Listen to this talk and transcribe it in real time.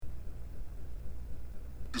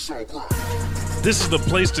This is the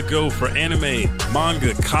place to go for anime,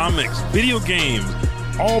 manga, comics, video games,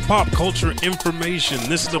 all pop culture information.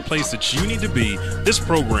 This is the place that you need to be. This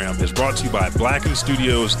program is brought to you by Blacken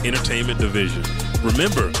Studios Entertainment Division.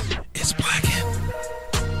 Remember, it's Blacken.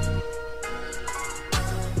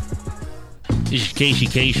 This is Casey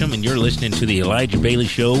Kasem, and you're listening to the Elijah Bailey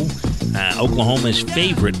Show, Oklahoma's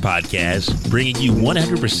favorite podcast, bringing you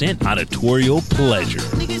 100% auditorial pleasure.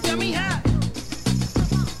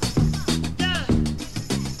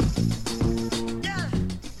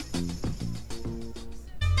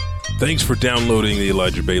 Thanks for downloading the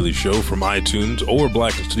Elijah Bailey Show from iTunes or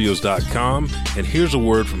BlackenStudios.com. And here's a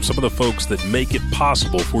word from some of the folks that make it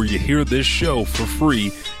possible for you to hear this show for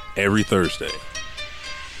free every Thursday.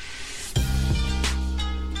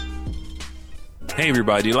 Hey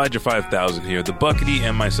everybody, Elijah 5000 here, the Buckety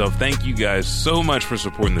and myself. Thank you guys so much for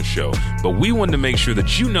supporting the show. But we wanted to make sure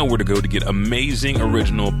that you know where to go to get amazing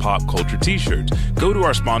original pop culture t-shirts. Go to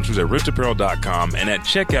our sponsors at riftapparel.com and at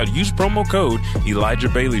checkout use promo code Elijah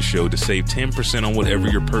Bailey Show to save 10% on whatever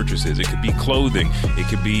your purchase is. It could be clothing, it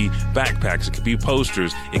could be backpacks, it could be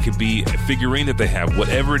posters, it could be a figurine that they have.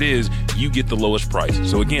 Whatever it is, you get the lowest price.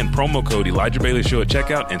 So again, promo code Elijah Bailey Show at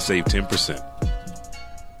checkout and save 10%.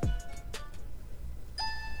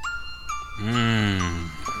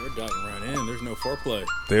 We're diving right in. There's no foreplay.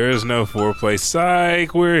 There is no foreplay.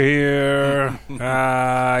 Psych, we're here.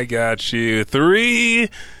 I got you. 3,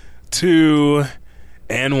 2,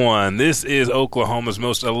 and 1. This is Oklahoma's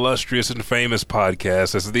most illustrious and famous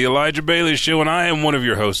podcast. This is the Elijah Bailey Show, and I am one of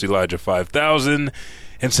your hosts, Elijah 5000.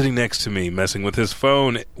 And sitting next to me, messing with his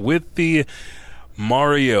phone, with the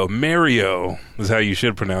Mario is how you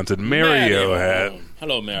should pronounce it, Mario hat.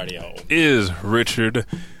 Hello, Mario. Is Richard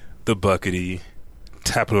the Buckety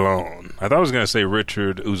Tapalone. I thought I was going to say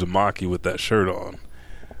Richard Uzumaki with that shirt on.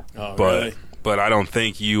 Oh, but, really? But I don't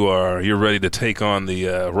think you're ready to take on the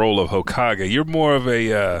role of Hokage. You're more of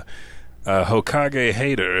a Hokage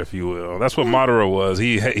hater, if you will. That's what Madara was.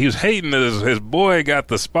 He was hating that his boy got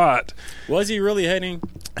the spot. Was he really hating?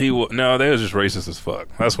 No, they was just racist as fuck.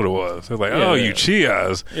 That's what it was. They're like, you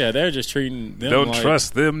Chias. Yeah, they're just treating them Don't like...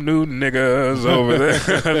 trust them new niggas over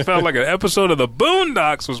there. It felt like an episode of the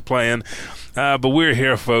Boondocks was playing. But we're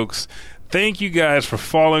here, folks. Thank you guys for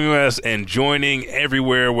following us and joining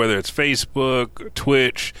everywhere, whether it's Facebook,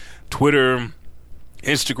 Twitch, Twitter,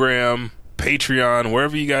 Instagram, Patreon,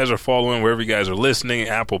 wherever you guys are following, wherever you guys are listening,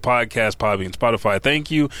 Apple Podcasts, Podbean, Spotify. Thank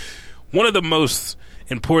you. One of the most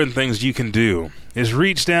important things you can do is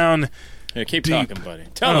reach down. Yeah, keep deep. talking, buddy.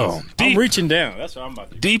 Tell us. I'm reaching down. That's what I'm about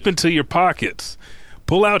to do. Deep into your pockets.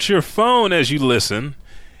 Pull out your phone as you listen.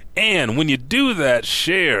 And when you do that,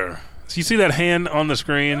 share. So you see that hand on the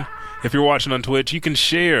screen? If you're watching on Twitch, you can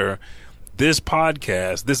share this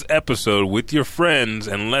podcast, this episode with your friends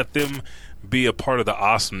and let them be a part of the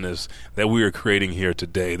awesomeness that we are creating here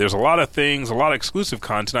today. There's a lot of things, a lot of exclusive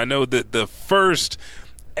content. I know that the first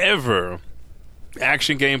ever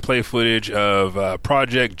action gameplay footage of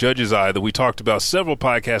Project Judge's Eye that we talked about several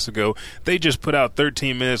podcasts ago, they just put out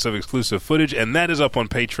 13 minutes of exclusive footage, and that is up on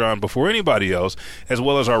Patreon before anybody else, as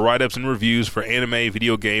well as our write-ups and reviews for anime,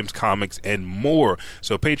 video games, comics, and more.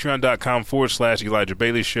 So patreon.com/Elijah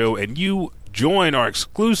Bailey Show, and you join our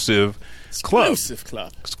exclusive club.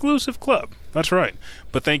 Exclusive club. That's right.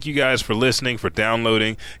 But thank you guys for listening, for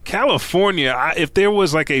downloading. California, if there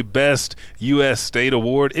was like a best U.S. state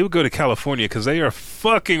award, it would go to California because they are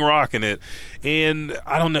fucking rocking it. And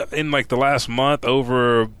I don't know, in like the last month,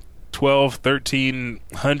 over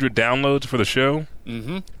 1,300 downloads for the show.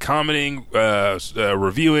 Mm-hmm. Commenting,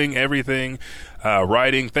 reviewing everything,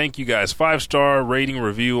 writing. Thank you guys. 5-star rating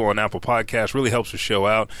review on Apple Podcasts really helps the show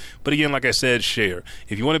out. But again, like I said, share.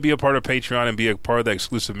 If you want to be a part of Patreon and be a part of that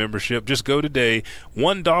exclusive membership, just go today.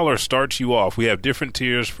 $1 starts you off. We have different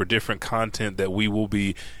tiers for different content that we will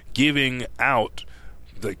be giving out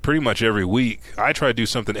like pretty much every week. I try to do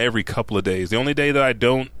something every couple of days. The only day that I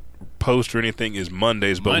don't post or anything is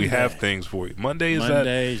Mondays, but we have things for you. Monday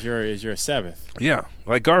is your Sabbath. Yeah,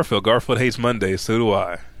 like Garfield. Garfield hates Mondays, so do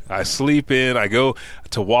I. I sleep in. I go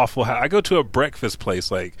to Waffle House. I go to a breakfast place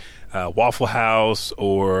like Waffle House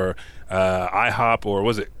or IHOP or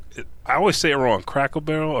was it? I always say it wrong. Crackle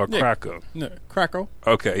Barrel or Crackle? No, Crackle.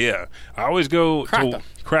 Okay, yeah. I always go to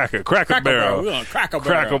Cracker Barrel. We're on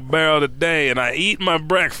Crackle Barrel today, and I eat my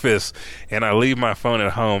breakfast, and I leave my phone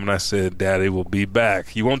at home, and I said, Daddy will be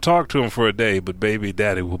back. You won't talk to him for a day, but baby,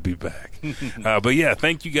 Daddy will be back. But yeah,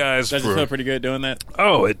 thank you guys. Does it feel pretty good doing that?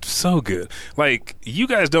 Oh, it's so good. Like, you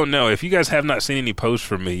guys don't know. If you guys have not seen any posts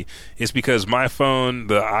from me, it's because my phone,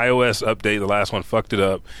 the iOS update, the last one, fucked it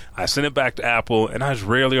up. I sent it back to Apple, and I was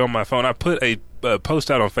rarely on my phone. I put a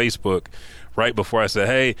post out on Facebook right before I said,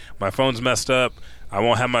 hey, my phone's messed up. I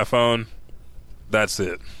won't have my phone. That's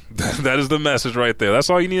it. That is the message right there. That's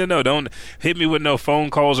all you need to know. Don't hit me with no phone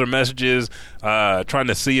calls or messages trying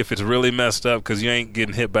to see if it's really messed up, because you ain't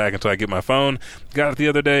getting hit back until I get my phone. Got it the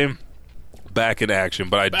other day. Back in action.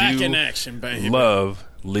 But I do in action, baby. love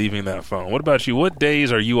leaving that phone. What about you? What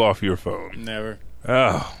days are you off your phone? Never.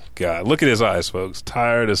 Oh, God. Look at his eyes, folks.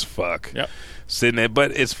 Tired as fuck. Yep. Sitting there.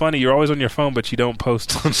 But it's funny. You're always on your phone, but you don't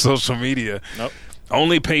post on social media. Nope.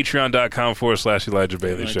 Only patreon.com/Elijah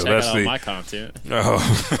Bailey Show. Check That's out all my content.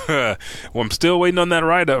 Oh, well, I'm still waiting on that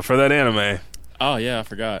write-up for that anime. Oh, yeah, I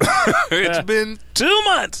forgot. It's been 2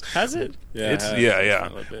 months. Has it? Yeah, yeah.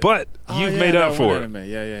 But you've made up for it. Anime.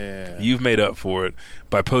 Yeah. You've made up for it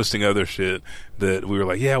by posting other shit that we were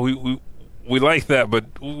like, yeah, we like that, but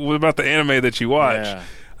what about the anime that you watch?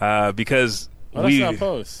 Yeah. Because what else did I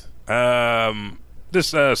post?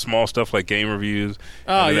 Just small stuff like game reviews.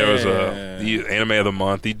 Oh, and yeah. There was the anime of the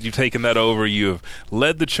month. You've taken that over. You have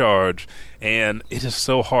led the charge, and it is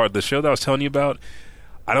so hard. The show that I was telling you about,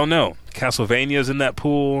 I don't know. Castlevania's in that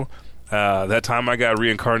pool. That time I got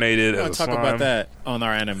reincarnated as a slime. Talk about that on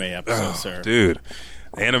our anime episode, sir. Dude,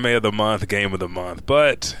 anime of the month, game of the month.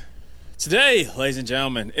 But today, ladies and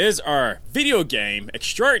gentlemen, is our video game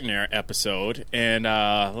extraordinaire episode, and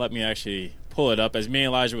let me actually pull it up. As me and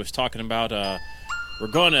Elijah was talking about, we're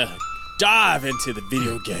going to dive into the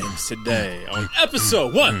video games today on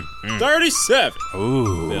episode 137.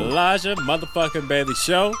 Ooh. The Elijah motherfucking Bailey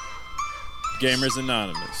Show. Gamers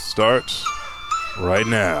Anonymous. Starts right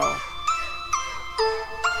now.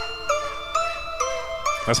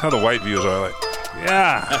 That's how the white viewers are like,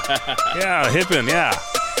 yeah, hippin', yeah.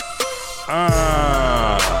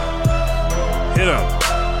 Hit him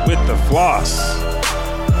with the floss.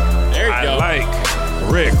 There you go. I like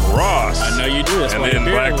Rick Ross. I know you do. That's and why then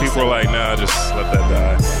your black beard people are like, nah, just let that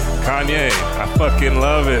die. Kanye, I fucking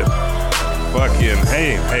love it. Fucking,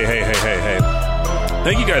 hey.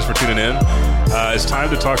 Thank you guys for tuning in. It's time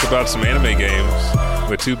to talk about some anime games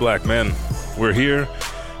with two black men. We're here.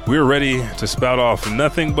 We're ready to spout off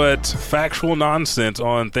nothing but factual nonsense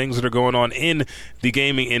on things that are going on in the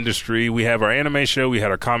gaming industry. We have our anime show, we had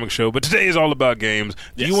our comic show, but today is all about games.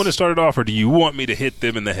 Do you want to start it off, or do you want me to hit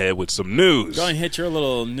them in the head with some news? Go ahead and hit your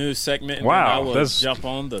little news segment, and wow, then I will jump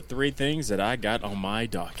on the three things that I got on my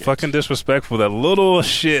docket. Fucking disrespectful. That little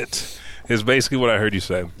shit is basically what I heard you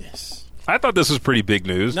say. Yes. I thought this was pretty big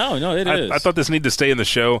news. No, it is. I thought this needed to stay in the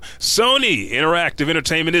show. Sony Interactive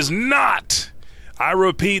Entertainment is not, I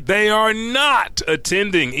repeat, they are not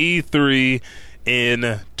attending E3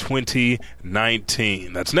 in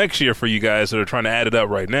 2019. That's next year for you guys that are trying to add it up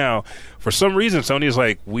right now. For some reason, Sony is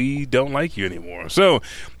like, we don't like you anymore. So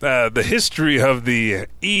the history of the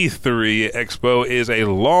E3 Expo is a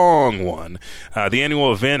long one. The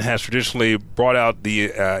annual event has traditionally brought out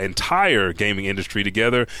the entire gaming industry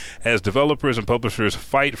together as developers and publishers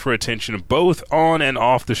fight for attention both on and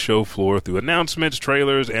off the show floor through announcements,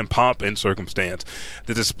 trailers, and pomp and circumstance.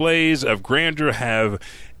 The displays of grandeur have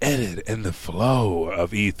added in the flow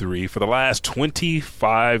of E3 for the last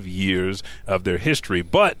 25 years of their history.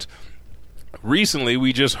 But recently,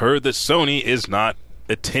 we just heard that Sony is not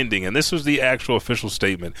attending, and this was the actual official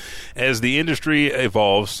statement. As the industry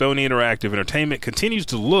evolves, Sony Interactive Entertainment continues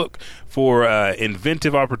to look for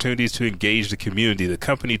inventive opportunities to engage the community, the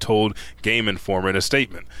company told Game Informer in a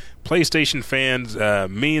statement. PlayStation fans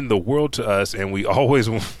mean the world to us, and we always...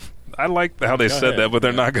 I like how they said that, but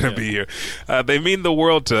they're not going to be here. They mean the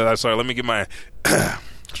world to... sorry, let me get my...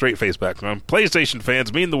 straight face back. PlayStation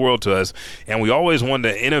fans mean the world to us, and we always want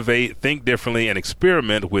to innovate, think differently, and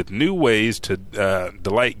experiment with new ways to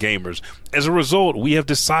delight gamers. As a result, we have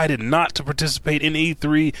decided not to participate in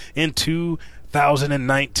E3 in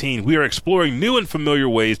 2019. We are exploring new and familiar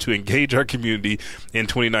ways to engage our community in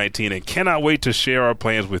 2019 and cannot wait to share our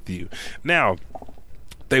plans with you. Now,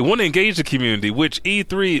 they want to engage the community, which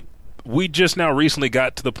E3, we just now recently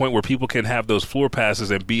got to the point where people can have those floor passes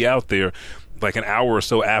and be out there like an hour or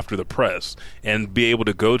so after the press and be able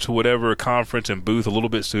to go to whatever conference and booth a little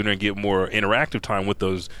bit sooner and get more interactive time with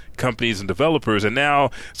those companies and developers. And now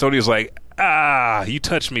Sony's like, you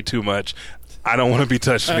touched me too much. I don't want to be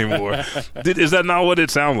touched anymore. Is that not what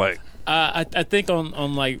it sounded like? I think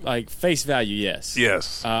on like face value, yes.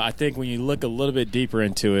 Yes. I think when you look a little bit deeper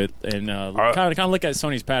into it and kind of look at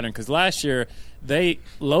Sony's pattern, because last year they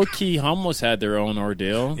low-key almost had their own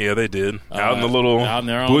ordeal. Yeah, they did. Out in the little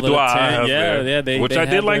boudoir. Yeah, which I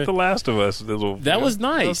did like The Last of Us. That was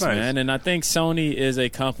nice, man. And I think Sony is a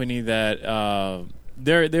company that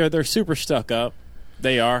they're super stuck up.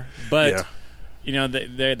 They are. But you know,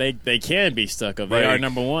 they can be stuck up. They Right. are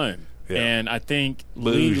number one. Yeah. And I think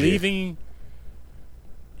Lose you. leaving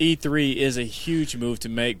E3 is a huge move to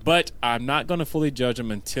make, but I'm not going to fully judge them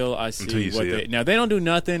until I Until see you what see they. it. Now, if they don't do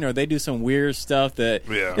nothing or they do some weird stuff that,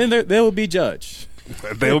 Yeah. then they will be judged.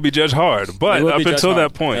 They will be judged hard. But They will up be judged until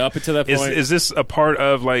hard. that point, Up until that point. is this a part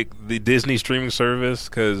of like the Disney streaming service?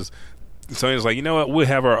 Because Sony's like, you know what? We'll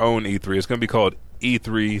have our own E3. It's going to be called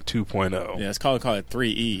E3 2.0. Yeah, it's called it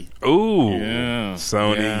 3E. Ooh, Yeah.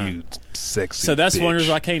 Sony, Yeah. you sexy. So that's bitch. one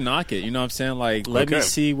reason I can't knock it. You know what I'm saying? Like, let me Okay.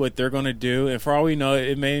 see what they're going to do. And for all we know,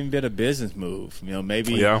 it may even be a business move. You know,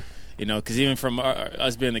 maybe. Yeah. You know, because even from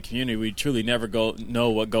us being in the community, we truly never know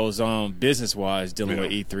what goes on business-wise dealing Yeah.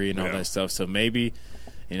 with E3 and all Yeah. that stuff. So maybe,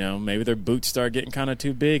 you know, maybe their boots start getting kind of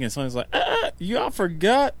too big, and someone's like, y'all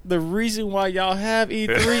forgot the reason why y'all have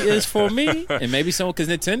E3 is for me. And maybe someone, because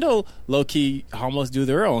Nintendo low-key almost do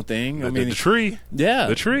their own thing. I The, mean, the tree. yeah,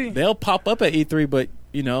 the tree. They'll pop up at E3, but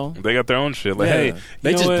you know, They got their own shit. Like, yeah, hey, they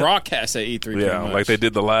you know just what? broadcast at E3. pretty Yeah, much. like they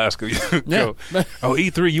did the last. Go, Yeah. oh,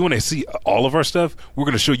 E3, you want to see all of our stuff? We're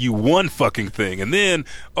going to show you one fucking thing. And then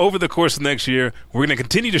over the course of next year, we're going to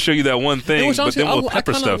continue to show you that one thing, Which but honestly, then we'll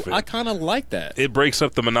pepper stuff in. I kind of like that. It breaks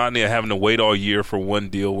up the monotony of having to wait all year for one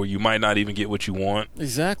deal where you might not even get what you want.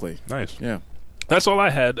 Exactly. Nice. Yeah. That's all I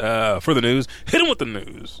had for the news. Hit him with the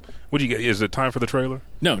news. What do you get? Is it time for the trailer?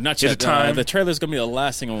 No, not Is yet. it time? The trailer's going to be the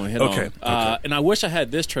last thing I'm going to hit Okay, on. okay. And I wish I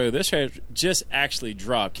had this trailer. This trailer just actually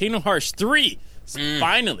dropped. Kingdom Hearts 3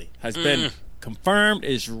 finally has been confirmed,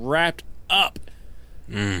 is wrapped up.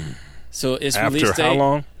 So it's After release date. how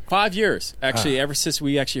long? 5 years, actually, ever since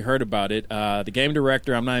we actually heard about it. The game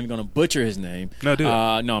director, I'm not even going to butcher his name. No, do it.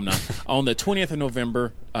 No, I'm not. On the 20th of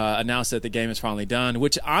November, announced that the game is finally done,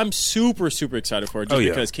 which I'm super, super excited for, just Oh, yeah.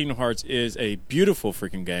 because Kingdom Hearts is a beautiful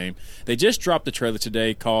freaking game. They just dropped the trailer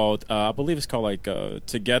today called, I believe it's called like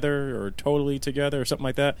Together or Totally Together or something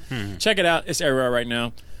like that. Check it out. It's everywhere right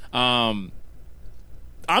now. I'm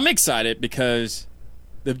excited because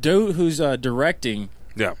the dude who's directing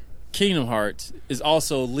Yeah. Kingdom Hearts is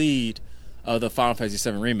also lead of the Final Fantasy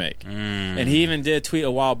VII Remake. And he even did tweet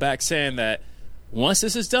a while back saying that once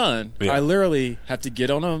this is done, Yeah. I literally have to get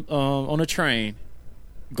on a train,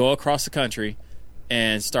 go across the country,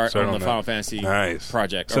 and start on the that. Final Fantasy Nice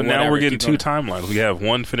project. So or now whatever. we're getting Keep two going. timelines. We have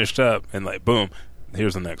one finished up, and like boom,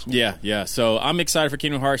 here's the next one. Yeah. So I'm excited for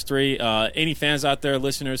Kingdom Hearts 3. Any fans out there,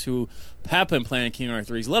 listeners who have been playing Kingdom Hearts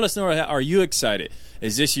 3, let us know. Are you excited?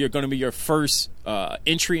 Is this going to be your first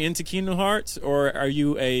entry into Kingdom Hearts, or are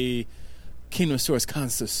you a Kingdom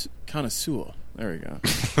Hearts connoisseur? There we go.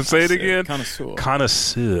 Say it again. Connoisseur.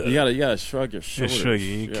 Connoisseur. You gotta shrug your shoulders. Sure,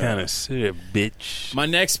 you Yeah. connoisseur, bitch. My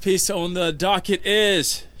next piece on the docket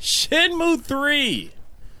is Shenmue 3,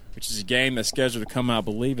 which is a game that's scheduled to come out, I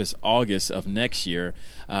believe it's August of next year.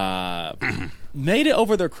 Made it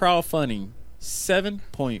over their crowdfunding,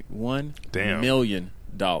 $7.1 Damn. million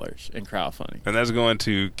in crowdfunding. And that's going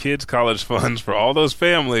to kids' college funds for all those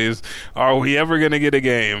families. Are we ever going to get a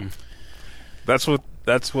game? That's what.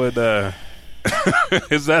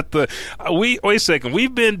 Is that the? Wait a second.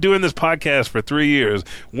 We've been doing this podcast for 3 years.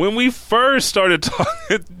 When we first started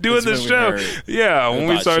doing That's this when we show, heard yeah, when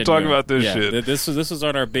we about started talking Shenmue. about this Yeah, shit, This was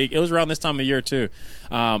on our big. It was around this time of year too.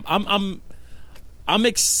 I'm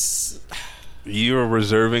you're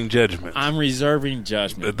reserving judgment. I'm reserving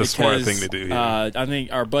judgment. The smart because, thing to do, yeah. I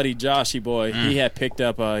think our buddy Joshy boy, he had picked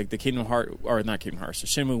up the Kingdom Hearts, or not Kingdom Hearts, the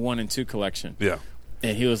Shenmue 1 and 2 collection. Yeah.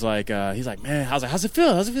 And he was like, man, I was like, how's it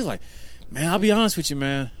feel? How's it feel? He's like, man, I'll be honest with you,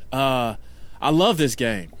 man. I love this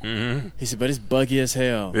game. Mm-hmm. He said, but it's buggy as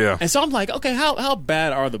hell. Yeah. And so I'm like, okay, how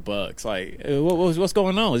bad are the bugs? Like, what's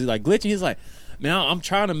going on? Is he like glitching? He's like, man, I'm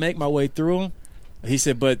trying to make my way through them. He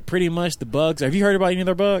said, but pretty much the bugs. Have you heard about any of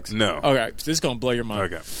their bugs? No. Okay, so this is gonna blow your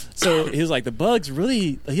mind. Okay. So he was like, the bugs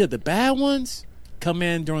really, the bad ones come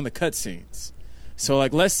in during the cutscenes. So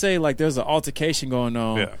like, let's say like there's an altercation going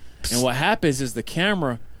on, Yeah. and what happens is the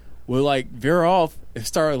camera will like veer off and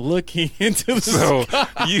start looking into the So sky.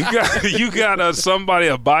 you got somebody,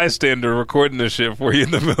 a bystander, recording this shit for you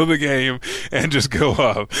in the middle of the game and just go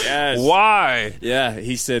up. Yes. Why? Yeah,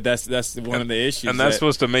 he said that's one of the issues, and that's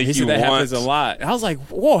supposed to make he you said that want. happens a lot. And I was like,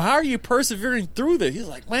 whoa, how are you persevering through this? He's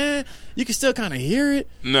like, man, you can still kind of hear it.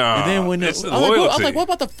 No, And then when it's I was loyalty. like, what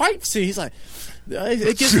about the fight scene? He's like,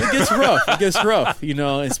 it gets rough. It gets rough,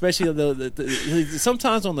 especially the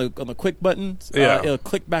sometimes on the quick buttons, Yeah. it'll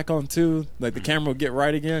click back on too, like the camera will get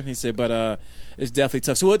right again. He said, but it's definitely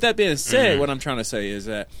tough. So with that being said, what I'm trying to say is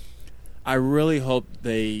that I really hope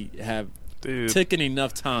they have taken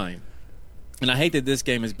enough time. And I hate that this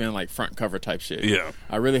game has been like front cover type shit. Yeah.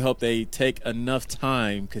 I really hope they take enough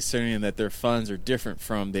time, considering that their funds are different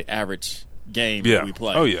from the average game Yeah. that we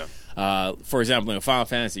play. Oh, yeah. For example, in Final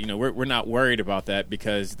Fantasy, we're not worried about that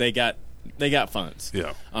because they got funds.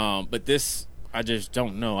 Yeah. But this, I just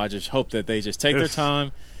don't know. I just hope that they just take their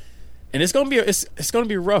time, and it's gonna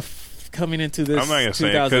be rough coming into this I'm not gonna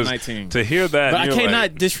say 2019. to hear that, But I you're cannot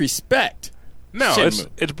like, disrespect. no, Shenmue.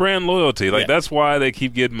 it's brand loyalty. Like, Yeah. that's why they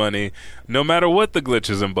keep getting money, no matter what the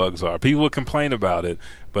glitches and bugs are. People complain about it,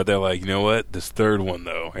 but they're like, you know what? This third one,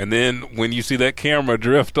 though. And then when you see that camera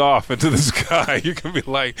drift off into the sky, you can be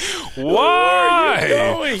like, why? Where are you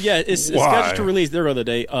going? Yeah, it's Why? scheduled to release the other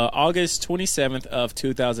day, August 27th of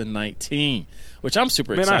 2019, which I'm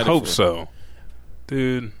super Man, excited I hope for. so,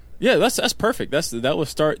 dude. Yeah, that's perfect. That will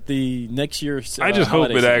start the next year's. I just hope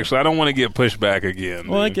holiday it season. actually. I don't want to get pushed back again.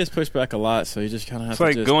 Well, it dude. gets pushed back a lot, so you just kind of have It's to.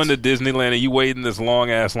 like just, going to Disneyland and you wait in this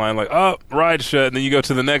long ass line, like, oh, ride shut, and then you go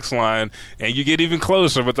to the next line and you get even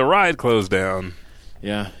closer, but the ride closed down.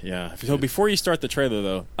 Yeah. So before you start the trailer,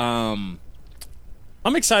 though,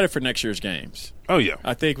 I'm excited for next year's games. Oh yeah,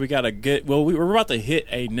 I think we got a good. Well, we're about to hit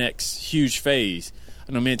a next huge phase.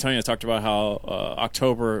 I know me and Tony talked about how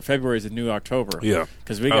February is the new October. Yeah.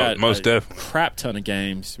 Because we got most a definitely. crap ton of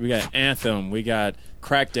games. We got Anthem. We got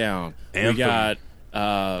Crackdown. Anthem. We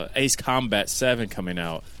got Ace Combat 7 coming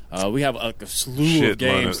out. We have a slew Shit of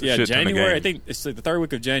games. shit ton of January. I games. think it's like the third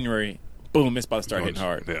week of January. Boom! It's about to start hitting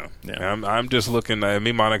hard. Yeah. I'm just looking. Me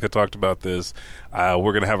and Monica talked about this.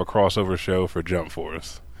 We're gonna have a crossover show for Jump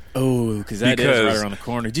Force. Oh, because that is right around the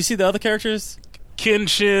corner. Do you see the other characters?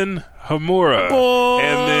 Kenshin Hamura, Boy,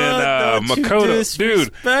 and then don't you Makoto, dude.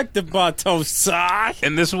 disrespect the Batosai.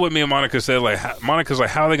 And this is what me and Monica said. Like, Monica's like,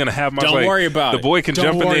 how are they going to have my? Don't like, worry about the it. boy can Don't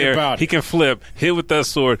jump in worry the air. about He it. can flip, hit with that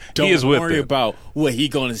sword. Don't he is with worry it. about what he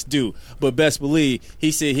gonna do. But best believe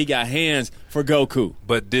he said he got hands for Goku.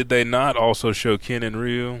 But did they not also show Ken and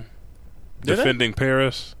Ryu Did defending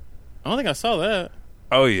Paris? I don't think I saw that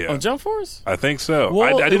Oh yeah, on Jump Force. I think so.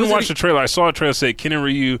 Well, I didn't was watch it- the trailer. I saw a trailer say Ken and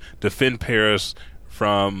Ryu defend Paris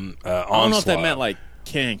from I don't know if that onslaught. meant like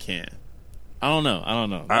can. I don't know. I don't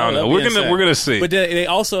know. That'd be We're insane. gonna see. But they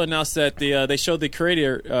also announced that they showed the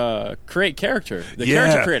create character, the Yeah.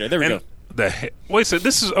 character creator. There we And go. Wait a second.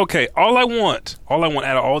 This is okay. All I want out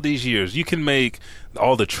of all these years, you can make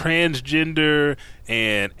all the transgender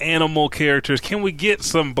and animal characters. Can we get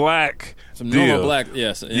some black? Some deal? normal black,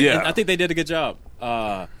 yes. Yeah. And I think they did a good job.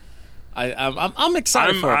 I'm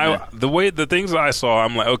excited for it, man. The things that I saw,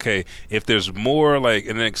 I'm like, okay, if there's more like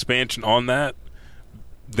an expansion on that,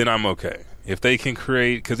 then I'm okay. If they can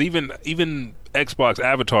create, because even Xbox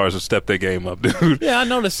avatars have stepped their game up, dude. Yeah, I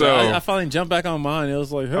noticed. So- I finally jumped back on mine. It was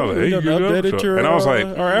like, hey, Oh, we done there you go. updated your And I was like,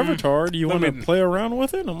 our avatar. Do you let want to me- play around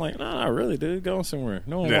with it? And I'm like, nah, not really, dude. Go somewhere.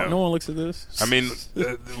 No one, Yeah. no one looks at this. I mean,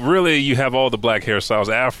 really, you have all the black hairstyles: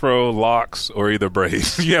 afro, locks, or either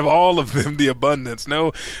braids. You have all of them, the abundance.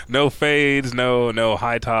 No fades, no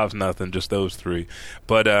high tops, nothing. Just those three.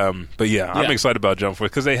 But yeah, I'm Yeah. excited about Jump Force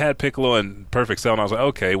because they had Piccolo and Perfect Cell, and I was like,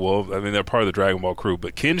 okay, well, I mean, they're part of the Dragon Ball crew.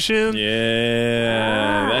 But Kenshin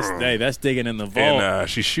yeah, that's digging in the vault. and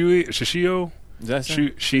Shishio, Is that so?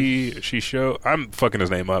 Shisho. I'm fucking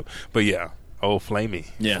his name up, but yeah, Flamey,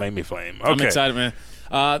 Yeah. Flamey Flame. Okay, I'm excited, man.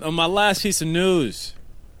 On my last piece of news,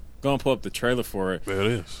 go and pull up the trailer for it. There it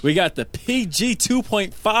is. We got the PG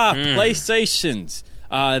 2.5 PlayStations.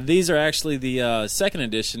 These are actually the second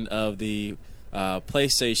edition of the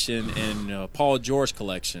PlayStation and Paul George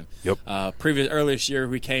collection. Yep. Earlier this year,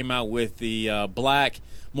 we came out with the black,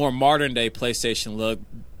 more modern day PlayStation look,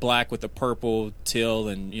 black with the purple, teal,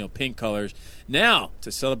 and pink colors. Now,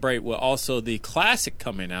 to celebrate with also the classic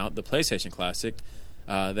coming out, the PlayStation Classic,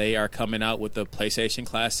 they are coming out with the PlayStation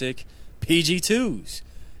Classic PG2s,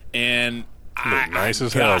 and nice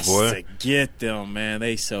as got hell, boy. to get them, man.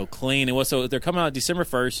 They so clean. And so they're coming out December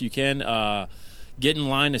 1st. You can get in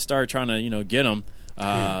line to start trying to get them.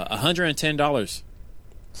 $110.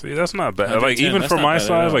 See, that's not bad. 110, Like, even that's for not my bad at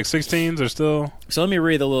size, all. like 16s are still. So let me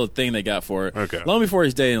read the little thing they got for it. Okay. Long before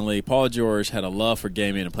his day in the league, Paul George had a love for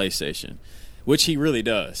gaming and PlayStation, which he really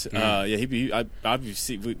does. Me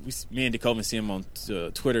and Dakota see him on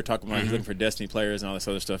Twitter talking about he's looking for Destiny players and all this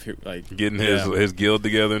other stuff. Like Getting his guild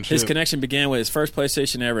together and shit. His connection began with his first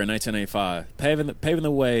PlayStation ever in 1985, paving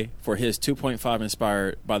the way for his 2.5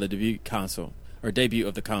 inspired by the debut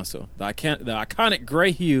of the console. The iconic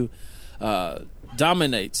gray hue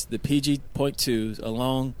dominates the PG.2s,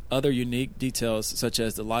 along other unique details such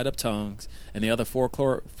as the light-up tongues and the other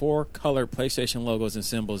four-color PlayStation logos and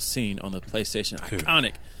symbols seen on the PlayStation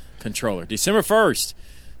iconic controller. December 1st.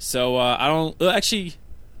 So I don't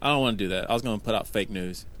want to do that. I was going to put out fake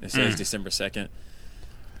news. It says December 2nd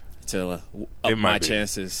to up It might my be.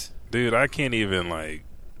 chances. Dude, I can't even, like,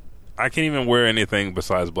 I can't even wear anything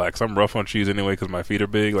besides black. 'Cause I'm rough on shoes anyway because my feet are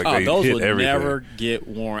big. Like they those hit would everything. never get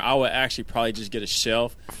worn. I would actually probably just get a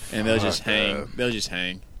shelf and they'll just hang. They'll just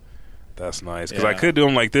hang. That's nice because I could do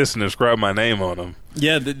them like this and inscribe my name on them.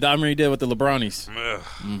 Yeah, I remember you did with the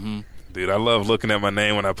LeBronies. Dude, I love looking at my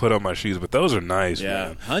name when I put on my shoes, but those are nice, Yeah,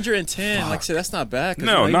 man. 110. Like I said, that's not bad.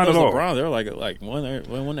 No, not at all. LeBron, they're like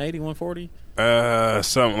 180, 140.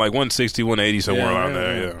 Something like 160, 180, somewhere around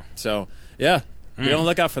there, yeah. So, yeah. Be on the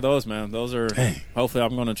lookout for those, man. Those are, hopefully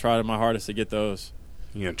I'm going to try my hardest to get those.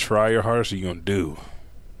 You going to try your hardest or you going to do?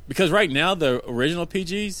 Because right now, the original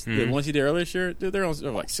PGs, the ones he did earlier this year, dude, they're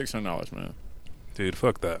like $600, man. Dude,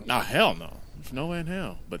 fuck that. Nah, hell no. There's no way in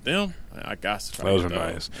hell. But them, I got to try those. Those are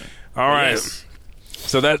nice. Man. All right. Yes.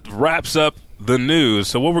 So that wraps up the news.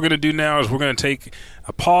 So what we're going to do now is we're going to take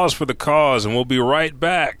a pause for the cause, and we'll be right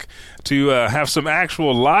back to have some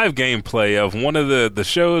actual live gameplay of one of the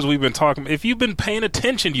shows we've been talking about. If you've been paying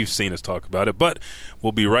attention, you've seen us talk about it. But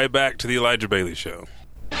we'll be right back to the Elijah Bailey Show.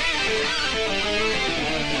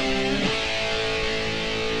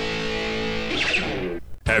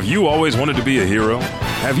 Have you always wanted to be a hero?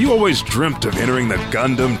 Have you always dreamt of entering the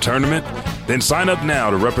Gundam tournament? Then sign up now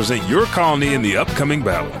to represent your colony in the upcoming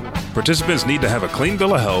battle. Participants need to have a clean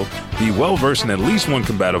bill of health, be well-versed in at least one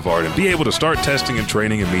combative art, and be able to start testing and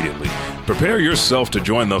training immediately. Prepare yourself to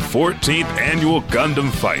join the 14th annual Gundam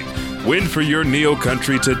fight. Win for your Neo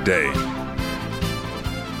country today.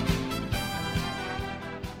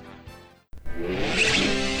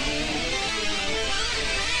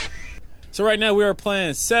 So right now we are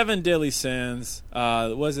playing 7 Deadly Sins.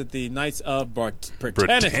 Was it the Knights of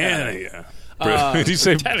Britannia? Did you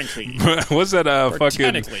say? Britannically. What's that fucking?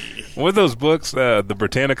 Britannically. What are those books? The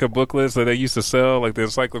Britannica booklets that they used to sell, like the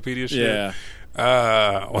encyclopedia shit.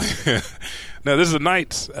 Yeah. No, this is the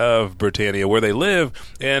Knights of Britannia where they live.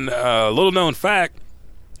 And little known fact,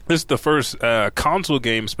 this is the first console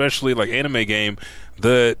game, especially like anime game,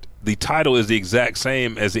 that the title is the exact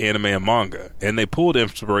same as the anime and manga, and they pulled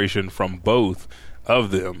inspiration from both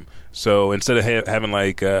of them. So instead of having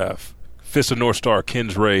like Fist of North Star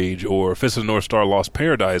Ken's Rage or Fist of North Star Lost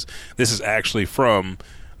Paradise, this is actually from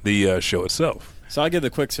the show itself. So I'll give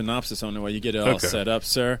the quick synopsis on the way you get it all set up,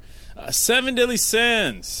 sir. 7 Deadly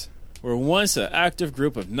Sins were once an active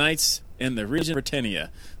group of knights in the region of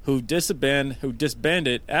Britannia who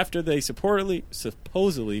disbanded after they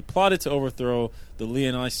supposedly plotted to overthrow the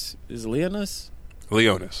Leonis. Is it Leonis?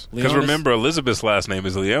 Leonis. Because remember, Elizabeth's last name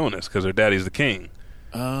is Leonis because her daddy's the king.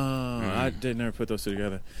 Oh, I did never put those two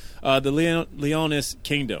together. The Leonis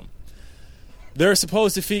Kingdom. Their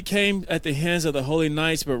supposed defeat came at the hands of the Holy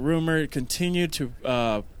Knights, but rumor continued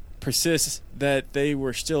to persist that they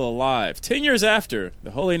were still alive. 10 years after the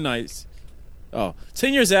Holy Knights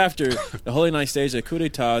staged a coup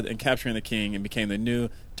d'etat and capturing the king and became the new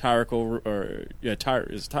tyrannical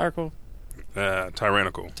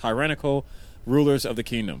rulers of the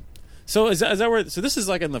kingdom. So is that where? So this is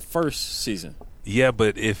like in the first season. Yeah,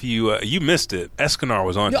 but if you missed it, Escanor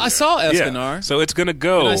was on. I saw Escanor. Yeah. So it's gonna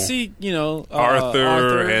go. And I see,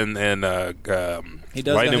 Arthur and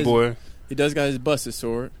Lightning Boy. He does got his busted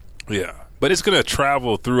sword. Yeah, but it's gonna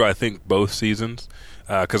travel through, I think, both seasons.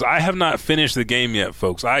 Because I have not finished the game yet,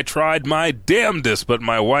 folks. I tried my damnedest, but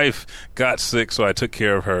my wife got sick, so I took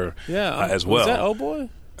care of her as well. Is that Oh Boy?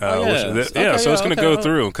 So it's going to go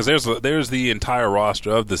through because there's the entire roster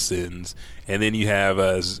of the Sins, and then you have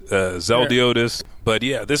Zeldiotis. But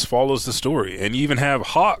yeah, this follows the story, and you even have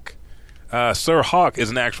Hawk. Sir Hawk is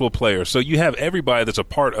an actual player, so you have everybody that's a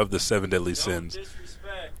part of the 7 Deadly Sins.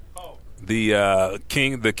 The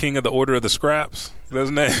king of the Order of the Scraps,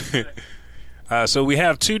 doesn't it? So we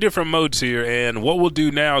have 2 different modes here, and what we'll do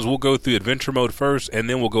now is we'll go through adventure mode first, and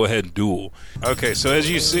then we'll go ahead and duel. Okay, so as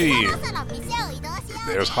you see,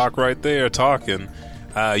 there's Hawk right there talking.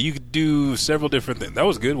 You could do several different things. That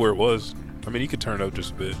was good where it was. I mean, you could turn it up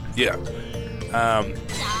just a bit. Yeah.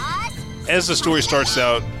 As the story starts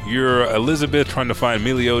out, you're Elizabeth trying to find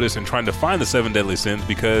Meliodas and trying to find the 7 Deadly Sins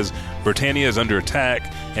because Britannia is under attack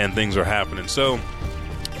and things are happening. So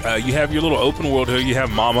you have your little open world here. You have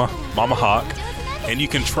Mama Hawk, and you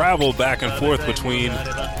can travel back and forth between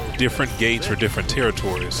different gates or different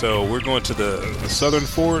territories. So we're going to the southern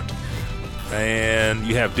fort, and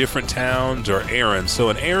you have different towns or errands. So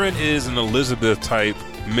an errand is an Elizabeth-type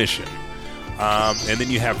mission. And then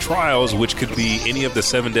you have trials, which could be any of the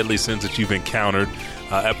 7 Deadly Sins that you've encountered.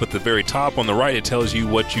 Up at the very top on the right, it tells you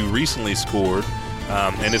what you recently scored.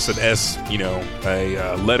 And it's an S,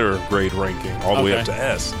 a letter grade ranking all the way up to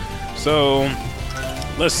S. So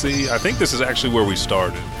let's see. I think this is actually where we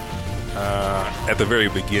started at the very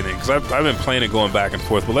beginning because I've been playing it going back and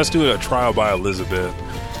forth. But let's do a trial by Elizabeth.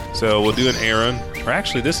 So we'll do an Aaron. Or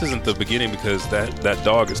actually, this isn't the beginning because that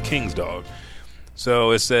dog is King's dog.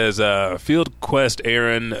 So it says Field Quest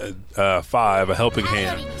Aaron 5, a helping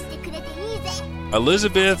hand.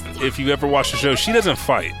 Elizabeth, if you ever watched the show, she doesn't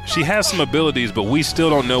fight. She has some abilities, but we still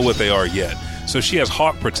don't know what they are yet. So she has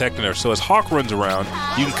Hawk protecting her. So as Hawk runs around,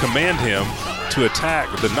 you can command him to attack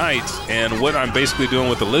the knights. And what I'm basically doing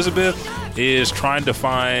with Elizabeth is trying to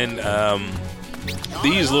find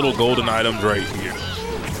these little golden items right here.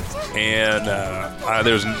 And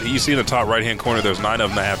you see in the top right-hand corner, there's 9 of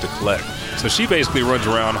them I have to collect. So she basically runs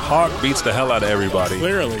around. Hawk beats the hell out of everybody.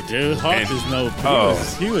 Clearly, dude. Hawk is no...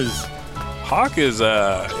 He was... Hawk is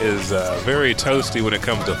very toasty when it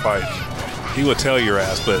comes to fighting. He will tell your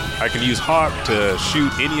ass, but I can use Hawk to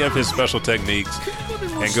shoot any of his special techniques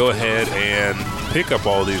and go ahead and pick up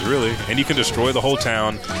all these, really. And you can destroy the whole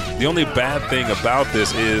town. The only bad thing about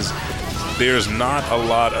this is there's not a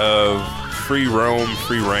lot of free roam,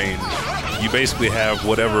 free range. You basically have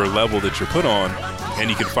whatever level that you're put on, and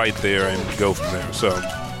you can fight there and go from there. So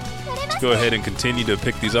let's go ahead and continue to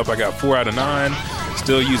pick these up. I got 4 out of 9.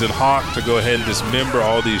 Still using Hawk to go ahead and dismember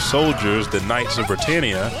all these soldiers, the Knights of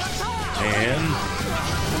Britannia. And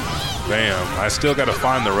bam, I still got to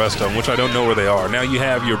find the rest of them, which I don't know where they are. Now you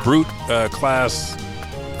have your brute class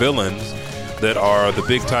villains that are the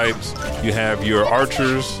big types. You have your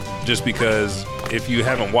archers, just because if you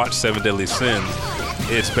haven't watched Seven Deadly Sins,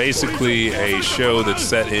 it's basically a show that's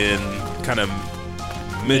set in kind of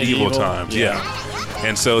medieval times. Yeah.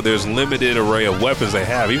 And so there's limited array of weapons they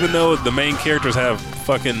have. Even though the main characters have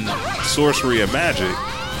fucking sorcery and magic,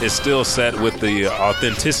 it's still set with the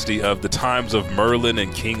authenticity of the times of Merlin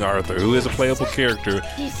and King Arthur, who is a playable character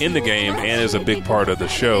in the game and is a big part of the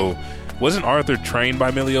show. Wasn't Arthur trained by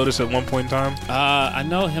Meliodas at one point in time? I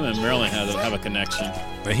know him and Merlin have a connection.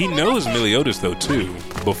 He knows Meliodas, though, too,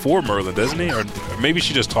 before Merlin, doesn't he? Or maybe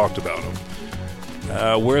she just talked about him.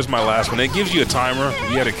 Where's my last one? It gives you a timer.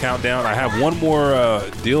 You got to count down. I have one more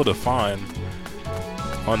deal to find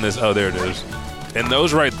on this. Oh, there it is. And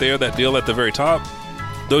those right there, that deal at the very top,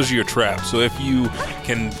 those are your traps. So if you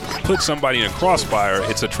can put somebody in a crossfire,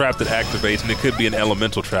 it's a trap that activates, and it could be an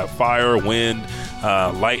elemental trap. Fire, wind,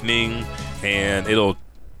 lightning, and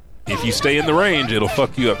if you stay in the range, it'll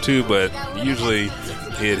fuck you up too, but usually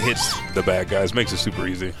it hits the bad guys. Makes it super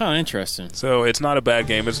easy. Huh, interesting. So it's not a bad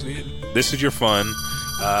game. This is your fun.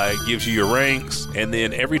 It gives you your ranks, and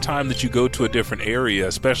then every time that you go to a different area,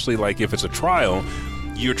 especially like if it's a trial,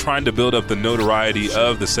 you're trying to build up the notoriety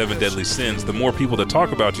of the Seven Deadly Sins. The more people that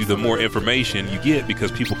talk about you, the more information you get,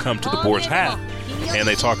 because people come to the Boar's Hat and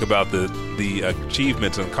they talk about the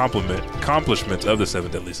achievements and accomplishments of the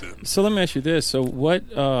Seven Deadly Sins. So let me ask you this. So what...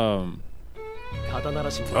 Oh,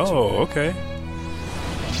 okay.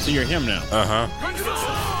 So you're him now.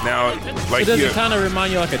 Now, like, so does it kind of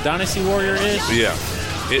remind you like a Dynasty Warrior-ish? Yeah,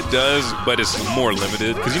 it does, but it's more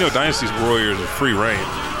limited because Dynasty Warriors are free reign.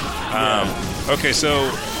 Okay, so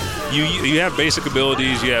you have basic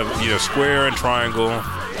abilities. You have square and triangle,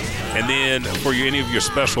 and then for any of your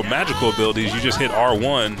special magical abilities, you just hit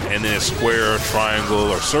R1, and then it's square, triangle,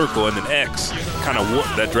 or circle, and then X kind of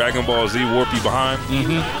that Dragon Ball Z warp you behind,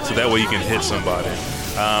 so that way you can hit somebody.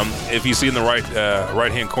 If you see in the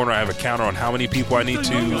right-hand corner, I have a counter on how many people I need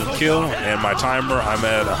to kill, and my timer, I'm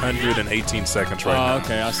at 118 seconds right now.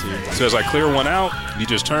 Okay, I see. So as I clear one out, you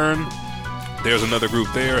just turn. There's another group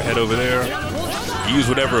there. Head over there. Use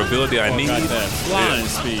whatever ability I need. Got that flying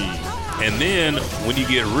speed. And then when you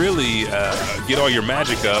get really get all your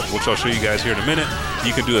magic up, which I'll show you guys here in a minute,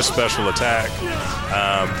 you can do a special attack.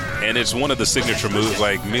 And it's one of the signature moves,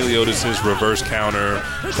 like Meliodas' reverse counter,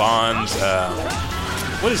 Bond's.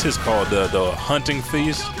 What is his called? The hunting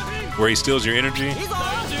feast, where he steals your energy.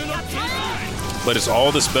 But it's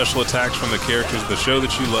all the special attacks from the characters of the show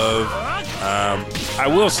that you love. I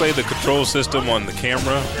will say the control system on the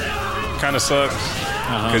camera kind of sucks,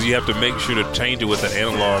 because you have to make sure to change it with the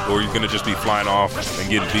analog, or you're going to just be flying off and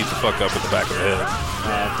getting beat the fuck up at the back of the head.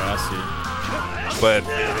 Okay, I see. But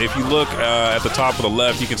if you look at the top of the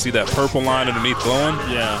left, you can see that purple line underneath glowing.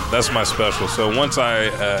 Yeah. That's my special. So once I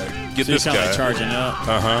get this guy. Like charging up.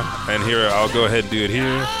 And here, I'll go ahead and do it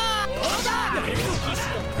here.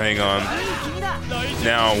 Hang on.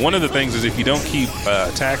 Now, one of the things is if you don't keep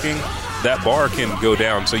attacking, that bar can go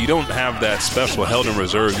down. So you don't have that special held in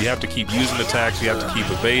reserve. You have to keep using attacks. You have to keep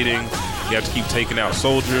evading. You have to keep taking out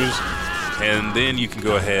soldiers. And then you can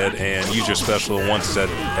go ahead and use your special once it's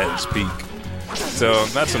at its peak. So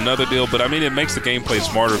that's another deal. But, I mean, it makes the gameplay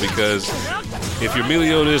smarter, because if you're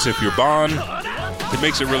Meliodas, if you're Bond, it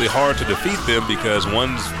makes it really hard to defeat them, because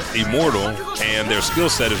one's immortal and their skill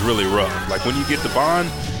set is really rough. Like when you get to Bond,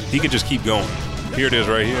 he can just keep going. Here it is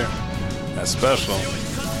right here. That's special.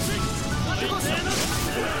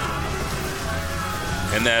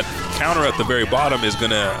 And that counter at the very bottom is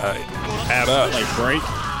going to add up. Like break?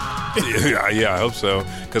 Yeah, I hope so.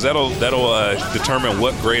 Because that'll determine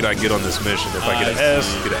what grade I get on this mission. If I get an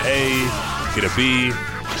S, get an A, get a B.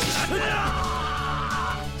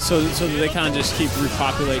 So they kind of just keep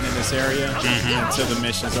repopulating in this area until the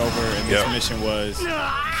mission's over, and this mission was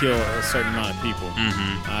kill a certain amount of people.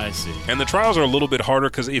 I see. And the trials are a little bit harder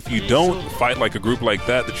because if you don't fight like a group like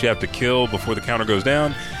that you have to kill before the counter goes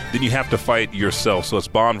down, then you have to fight yourself. So it's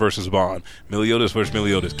Bond versus Bond, Meliodas versus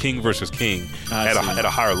Meliodas, King versus King at a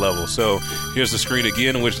higher level. So here's the screen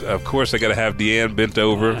again, which of course I got to have Deanne bent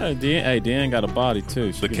over. Deanne got a body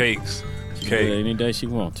too. The cakes. Any day she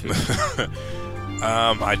wants to.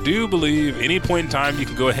 I do believe any point in time you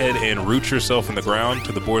can go ahead and root yourself in the ground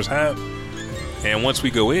to the boar's hat. And once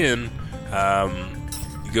we go in,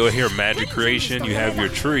 you go here, magic creation, you have your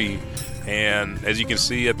tree. And as you can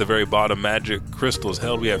see at the very bottom, magic crystals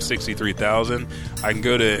held, we have 63,000. I can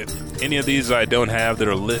go to any of these I don't have that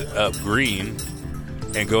are lit up green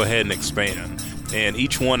and go ahead and expand. And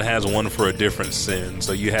each one has one for a different sin.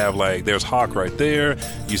 So you have there's Hawk right there.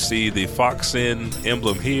 You see the Fox sin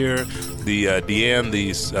emblem here. The Deanne,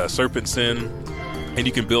 the Serpent sin. And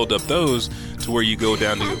you can build up those to where you go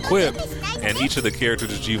down to equip. And each of the characters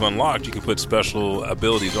that you've unlocked, you can put special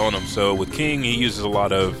abilities on them. So with King, he uses a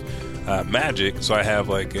lot of magic. So I have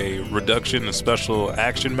a reduction in special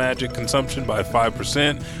action magic consumption by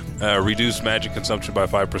 5%. Reduce magic consumption by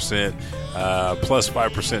 5%, plus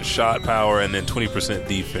 5% shot power, and then 20%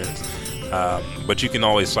 defense. But you can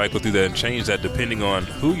always cycle through that and change that depending on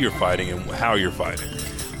who you're fighting and how you're fighting.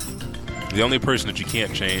 The only person that you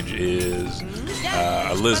can't change is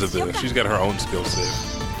Elizabeth. She's got her own skill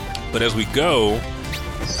set. But as we go,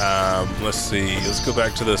 let's see. Let's go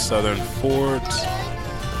back to the southern fort.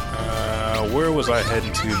 Where was I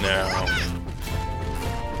heading to now?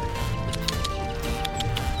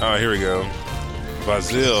 Oh, here we go.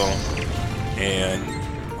 Vazil and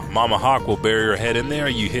Mama Hawk will bury her head in there.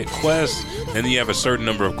 You hit quests, and then you have a certain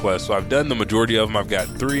number of quests. So I've done the majority of them. I've got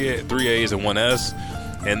three A's and one S,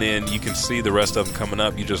 and then you can see the rest of them coming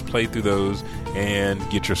up. You just play through those and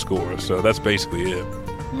get your score. So that's basically it.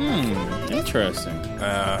 Interesting.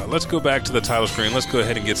 Let's go back to the title screen. Let's go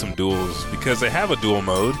ahead and get some duels because they have a duel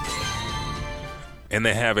mode. And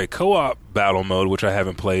they have a co-op battle mode, which I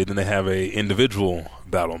haven't played, and they have a individual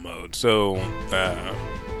battle mode. So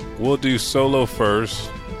we'll do solo first.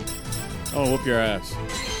 Oh, whoop your ass.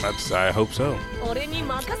 I hope so. Go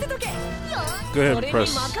ahead and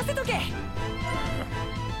press.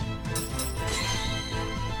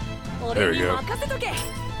 There we go.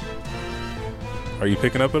 Are you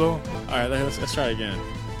picking up at all? All right, let's try again.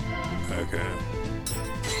 Okay.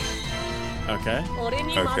 Okay,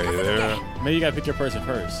 there. Maybe you gotta pick your person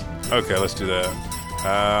first. Okay, let's do that.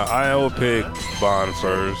 I will pick Bond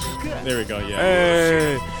first. There we go, yeah.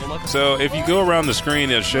 Hey! So if you go around the screen,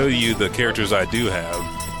 it'll show you the characters I do have.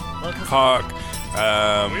 Hawk,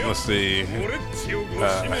 let's see,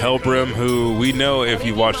 Hellbrim, who we know if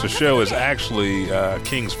you watch the show is actually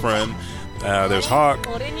King's friend. There's Hawk,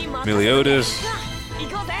 Meliodas.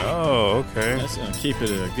 Oh, okay. Let's keep it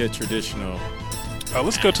a good traditional.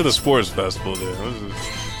 Let's go to the Sports Festival then.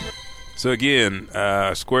 So again,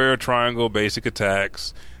 square, triangle, basic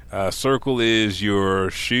attacks. Circle is your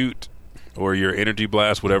shoot or your energy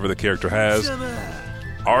blast, whatever the character has.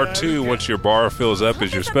 R2, once your bar fills up,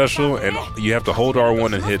 is your special, and you have to hold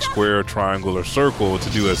R1 and hit square, triangle, or circle to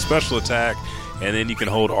do a special attack, and then you can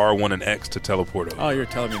hold R1 and X to teleport over. Oh, you're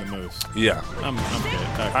telling me the moves. Yeah. I'm good.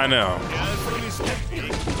 Okay. I know.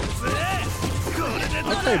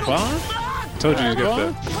 Okay, Bond. Told you to get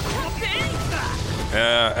that.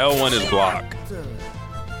 L1 is block.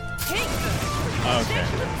 Okay.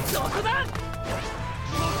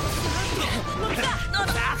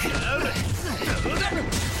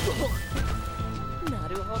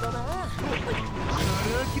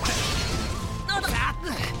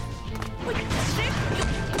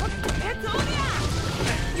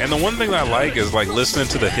 And the one thing that I like is listening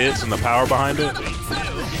to the hits and the power behind it.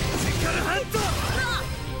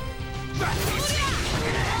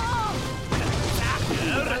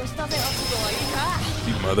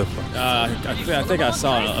 You motherfucker. I think I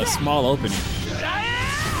saw a small opening.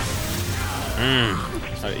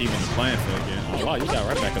 Try to even the playing field again. Oh, wow, you got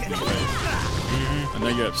right back up in the face. I know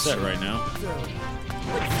you're upset right now.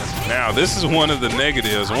 Now, this is one of the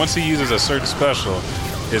negatives. Once he uses a certain special,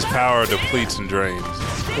 his power depletes and drains.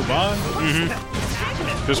 Goodbye?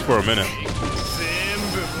 Just for a minute.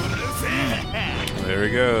 There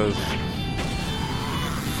he goes.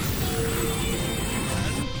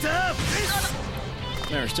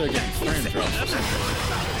 Man, we're still getting frame drops or something.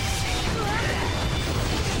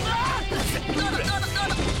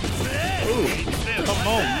 Ooh, come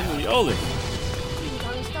on, Yoli.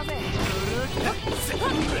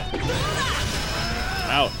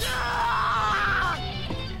 Ouch.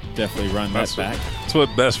 Definitely run that back. That's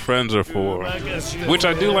what best friends are for. Which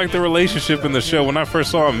I do like the relationship in the show. When I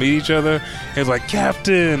first saw them meet each other, it was like,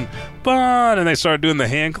 Captain, Bond, and they started doing the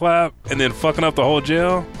hand clap and then fucking up the whole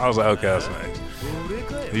jail. I was like, okay, that's nice.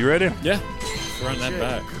 You ready? Yeah. Run that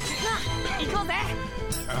back.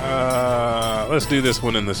 Let's do this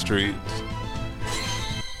one in the streets.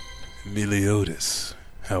 Meliodas,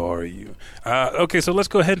 how are you? Okay, so let's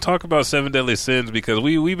go ahead and talk about Seven Deadly Sins because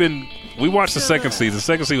we watched the second season. The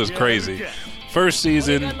second season was crazy. First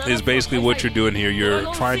season is basically what you're doing here.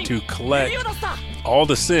 You're trying to collect all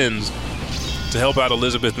the sins to help out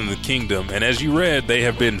Elizabeth in the kingdom. And as you read, they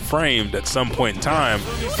have been framed at some point in time,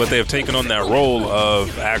 but they have taken on that role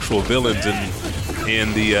of actual villains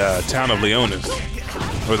in the town of Leonis,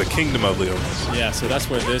 or the kingdom of Leonis. Yeah, so that's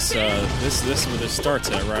where this is where this starts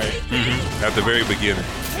at, right? Mm-hmm. At the very beginning.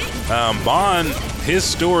 Bond, his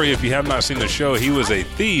story, if you have not seen the show, he was a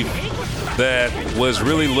thief that was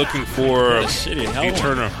really looking for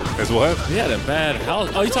eternal. As what? He had a bad house.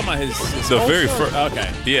 Oh, you talking about his the very first? Okay.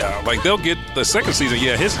 Yeah, like they'll get the second season.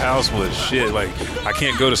 Yeah, his house was shit. Like I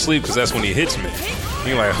can't go to sleep because that's when he hits me.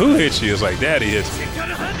 You're like, who hits you? It's like, Daddy hits me.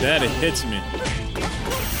 Daddy hits me.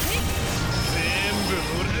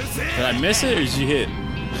 Did I miss it or did you hit?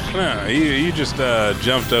 No, you just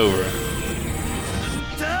jumped over.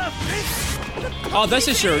 Oh, that's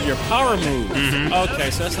just your power move. Mm-hmm.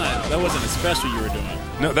 Okay, so that wasn't a special you were doing.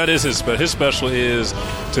 No, that is his special. His special is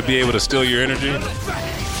to be able to steal your energy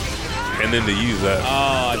and then to use that.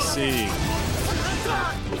 Oh, I see.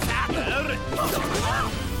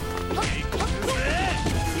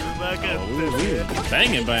 Oh,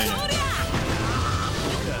 banging.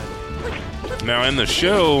 Now, in the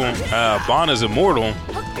show, Bond is immortal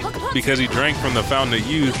because he drank from the Fountain of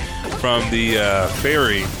Youth from the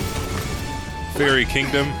fairy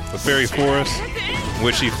kingdom, the fairy forest,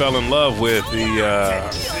 which he fell in love with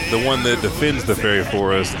the one that defends the fairy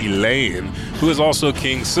forest, Elaine, who is also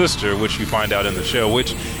King's sister, which you find out in the show,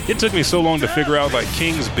 which it took me so long to figure out, like,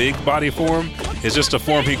 King's big body form is just a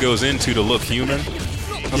form he goes into to look human.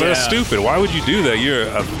 I was like, that's stupid. Why would you do that? You're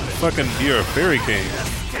a fairy king.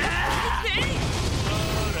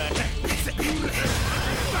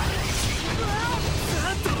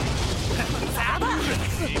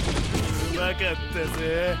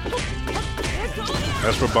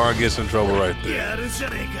 That's where Bond gets in trouble right there.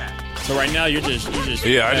 So right now you're just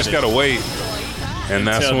yeah, I just gotta wait, and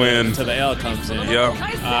that's until the L comes in. Yeah,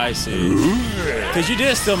 I see. Because you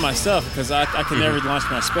did steal my stuff because I can never launch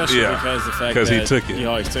my special because the fact that he took it. He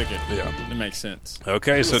always took it. Yeah, it makes sense.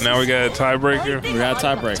 Okay, so now we got a tiebreaker. We got a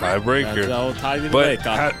tiebreaker. But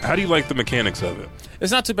how do you like the mechanics of it?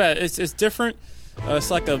 It's not too bad. It's different.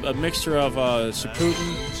 It's like a mixture of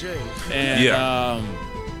Shippuden and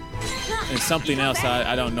something else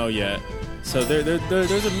I don't know yet. So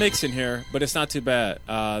there's a mix in here, but it's not too bad.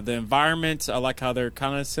 The environments, I like how they're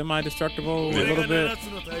kind of semi-destructible a little bit.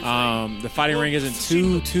 The fighting ring isn't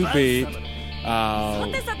too big,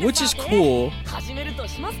 which is cool.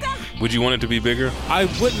 Would you want it to be bigger? I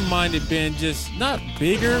wouldn't mind it being just not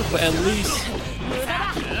bigger, but at least.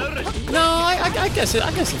 No, I guess it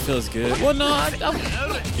feels good. Well, no,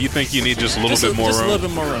 you think you need just a little bit more room? Just a little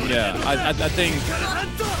bit more room, yeah.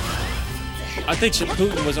 I think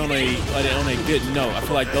Shippuden was on a good note. I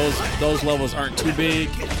feel like those levels aren't too big,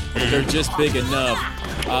 but they're just big enough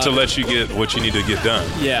to let you get what you need to get done.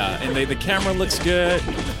 Yeah, and the camera looks good.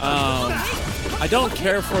 I don't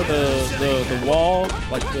care for the wall,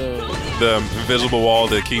 like the invisible wall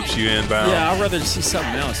that keeps you inbound. Yeah, I'd rather see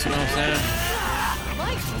something else. You know what I'm saying?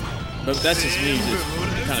 But that's just me, just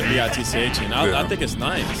kind of BITCHing. I think it's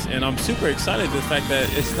nice, and I'm super excited the fact that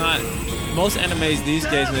it's not. Most animes these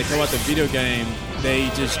days, when they come out the video game, they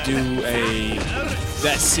just do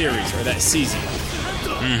that series or that season.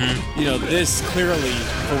 Mm-hmm. You know, this clearly,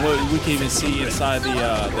 for what we can even see inside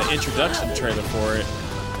the introduction trailer for it,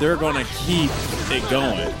 they're going to keep it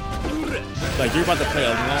going. Like you're about to play a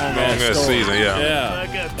long ass season, yeah.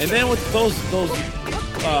 And then with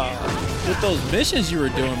those missions you were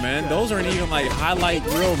doing, man, those aren't even like highlight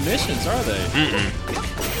real missions, are they? Mm-mm.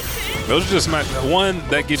 Those are just one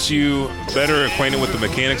that gets you better acquainted with the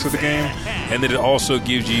mechanics of the game, and then it also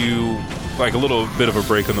gives you like a little bit of a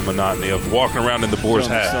break in the monotony of walking around in the boar's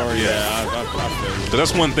hat. So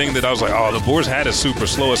that's one thing that I was like, oh, the boar's hat is super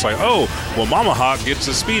slow. It's like, oh, well, Mama Hawk gets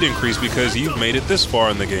a speed increase because you've made it this far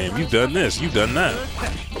in the game. You've done this, you've done that.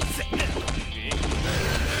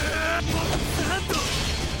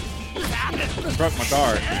 struck my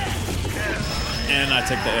guard. And I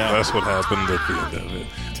take the L. That's what happened at the end of it.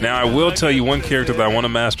 Now, I will tell you one character that I want to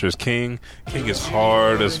master is King. King is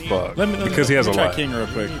hard as fuck. Because he has a try lag. King real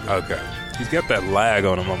quick. Okay. He's got that lag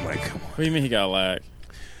on him. I'm like, come on. What do you mean he got lag?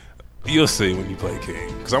 You'll see when you play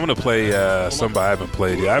King. Because I'm going to play somebody I haven't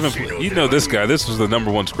played yet. You know this guy. This was the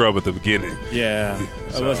 #1 scrub at the beginning. Yeah.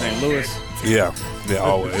 What's his name? Lewis? Yeah,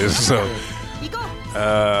 always. So,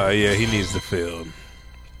 yeah, he needs the field.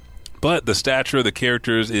 But the stature of the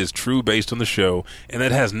characters is true based on the show, and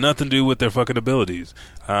that has nothing to do with their fucking abilities.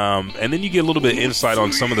 And then you get a little bit of insight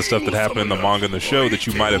on some of the stuff that happened in the manga and the show that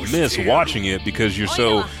you might have missed watching it because you're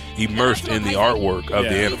so immersed in the artwork of the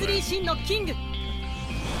anime.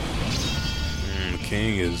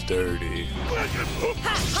 King is dirty.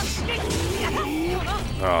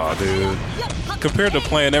 Oh, dude. Compared to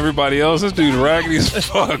playing everybody else, this dude's raggedy as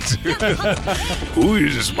fuck, dude. Who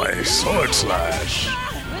uses my sword slash?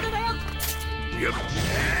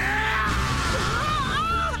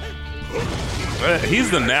 He's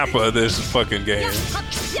the Nappa of this fucking game.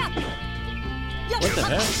 What the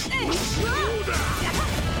heck?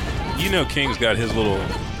 You know King's got his little... He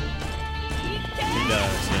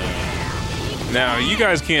does, yeah. Now, you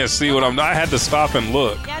guys can't see what I had to stop and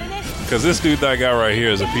look. Because this dude that I got right here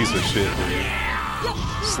is a piece of shit, dude.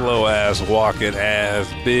 Slow ass, walking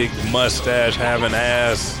ass, big mustache having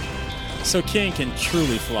ass. So King can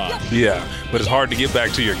truly fly. Yeah, but it's hard to get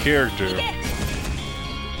back to your character. Yeah,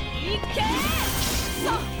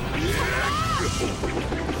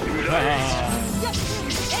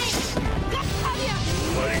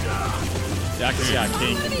 I can see how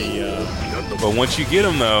King can be. But once you get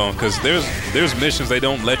him, though, because there's missions they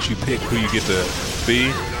don't let you pick who you get to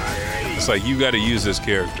be. It's like you got to use this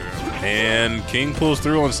character, and King pulls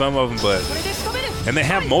through on some of them. And they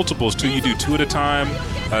have multiples too. You do 2 at a time.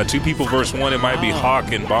 2 people versus 1. It might be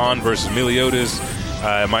Hawk and Bond versus Meliodas.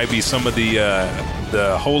 It might be some of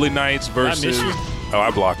the Holy Knights versus. Oh, I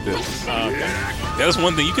blocked it. Okay. Yeah, that's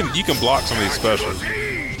one thing. You can block some of these specials.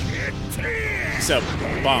 Except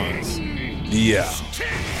Bonds. Yeah.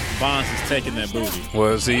 Bonds is taking that booty.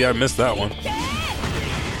 Well, see, I missed that one.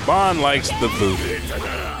 Bond likes the booty.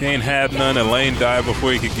 He ain't had none, and Lane died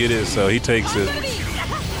before he could get it, so he takes it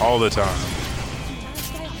all the time.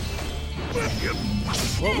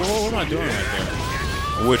 What am I doing right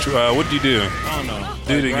there? What did you do? I don't know.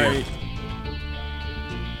 Do it Like, again. right-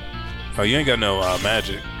 Oh, you ain't got no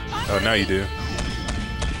magic. Oh, now you do.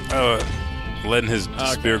 Oh, letting his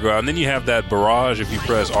spear go out. And then you have that barrage if you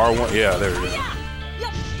press R1. Yeah, there we go.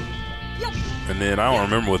 And then I don't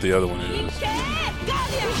remember what the other one is.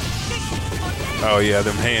 Oh, yeah,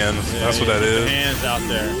 them hands. That's what that the is. hands out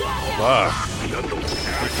there. Fuck.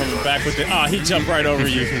 He's coming back with it. Oh, he jumped right over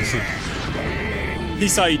you. He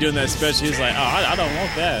saw you doing that special. He's like, oh, I don't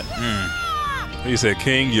want that. He said,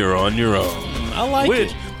 King, you're on your own. I like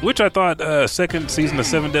it. Which I thought second season of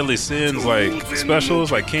 7 Deadly Sins, like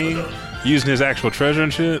specials, like King, using his actual treasure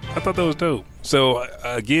and shit. I thought that was dope. So,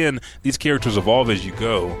 again, these characters evolve as you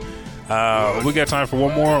go. We got time for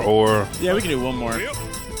one more, or... Yeah, we can do one more.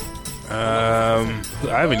 I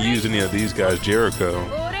haven't used any of these guys. Jericho.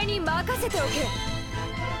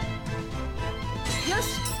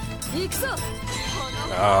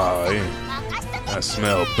 Oh, I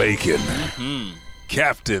smell bacon.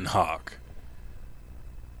 Captain Hawk.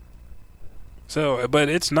 So, but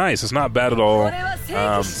it's nice. It's not bad at all.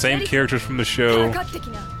 Same characters from the show.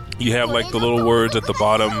 You have like the little words at the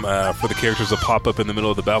bottom for the characters to pop up in the middle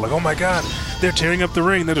of the battle. Like, oh my god, they're tearing up the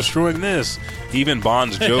ring. They're destroying this. Even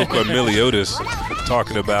Bond's joke on Meliodas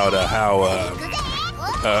talking about how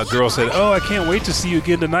a girl said, oh, I can't wait to see you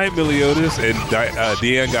again tonight, Meliodas. And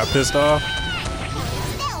Deanne got pissed off.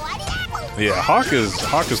 Yeah, Hawk is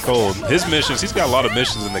cold. His missions, he's got a lot of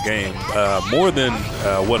missions in the game, more than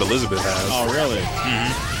what Elizabeth has. Oh, really?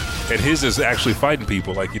 Mm-hmm. And his is actually fighting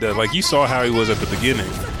people like he does. Like you saw how he was at the beginning.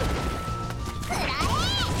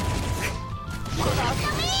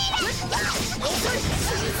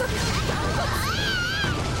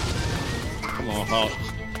 Come on, Hawk.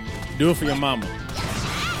 Do it for your mama.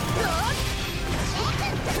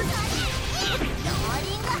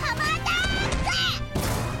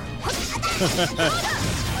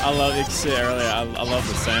 I love it. Said earlier, I love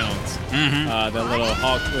the sounds. Mm-hmm. The little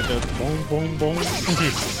Hawk with the boom, boom, boom.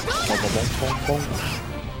 Boom, boom, boom, boom.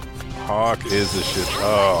 Hawk is the shit.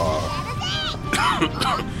 Oh.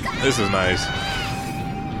 This is nice.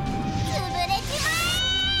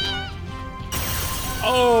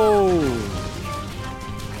 Oh!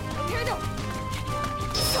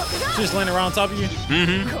 Just laying around on top of you?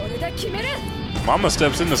 Mm-hmm. Mama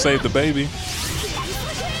steps in to save the baby.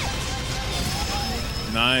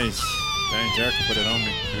 Nice. Dang. think Jericho put it on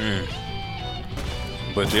me.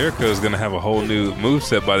 But Jericho's going to have a whole new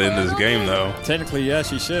moveset by the end of this game, though. Technically, yes,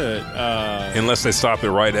 she should. Unless they stop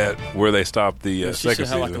it right at where they stopped the she second should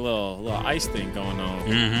have season. like a little ice thing going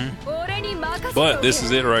on. But this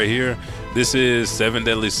is it right here. This is 7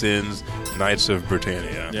 Deadly Sins, Knights of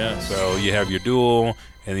Britannia. Yes. So you have your duel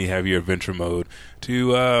and you have your adventure mode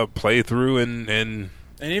to play through and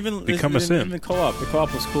even become a sin. Even co-op. The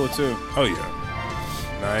co-op was cool too. Oh, yeah.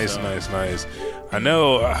 Nice. I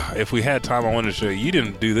know if we had time, I wanted to show you. You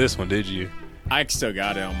didn't do this one, did you? I still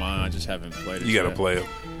got it on mine. I just haven't played it. You got to play it.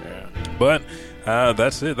 Yeah. But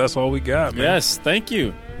that's it. That's all we got, man. Yes, thank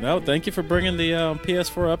you. No, thank you for bringing the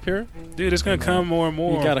PS4 up here. Dude, it's going to come more and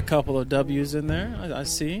more. You got a couple of W's in there, I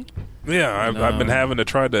see. Yeah, I've been having to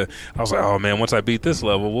try to. I was like, oh man, once I beat this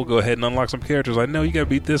level, we'll go ahead and unlock some characters. I know you got to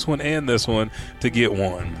beat this one and this one to get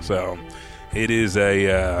one. So it is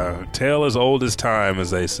a tale as old as time,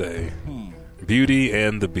 as they say. Beauty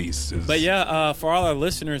and the Beast. But yeah, for all our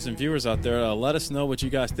listeners and viewers out there, let us know what you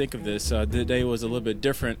guys think of this. Today was a little bit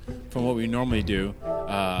different from what we normally do.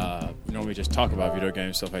 We normally just talk about video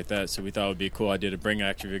games, stuff like that. So we thought it would be a cool idea to bring an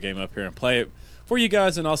actual video game up here and play it for you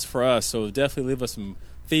guys and also for us. So definitely leave us some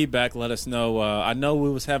feedback. Let us know. I know we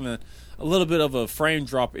was having a little bit of a frame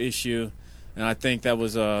drop issue, and I think that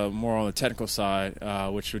was more on the technical side,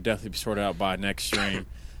 which would definitely be sorted out by next stream.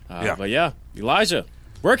 But yeah, Elijah,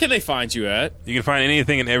 where can they find you at? You can find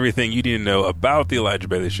anything and everything you need to know about The Elijah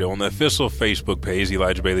Bailey Show on the official Facebook page, The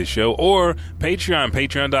Elijah Bailey Show, or Patreon,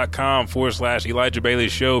 patreon.com/Elijah Bailey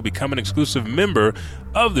Show. Become an exclusive member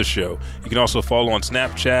of the show. You can also follow on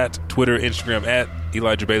Snapchat, Twitter, Instagram at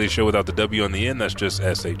Elijah Bailey Show without the W on the end. That's just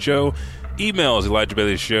SHO. Email is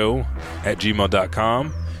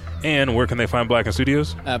ElijahBaileyShow@gmail.com. And where can they find Blacken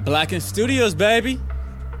Studios? At Blacken Studios, baby.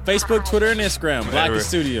 Facebook, Twitter, and Instagram, Blacken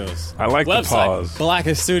Studios. I like Website, the pause.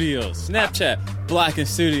 Blacken Studios. Snapchat, Blacken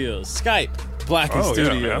Studios. Skype, Blacken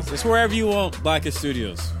Studios. Yeah. It's wherever you want, Blacken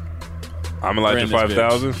Studios. I'm Elijah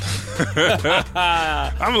 5000.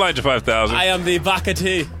 I'm Elijah 5000. I am the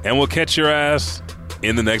Bakati. And we'll catch your ass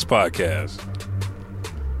in the next podcast.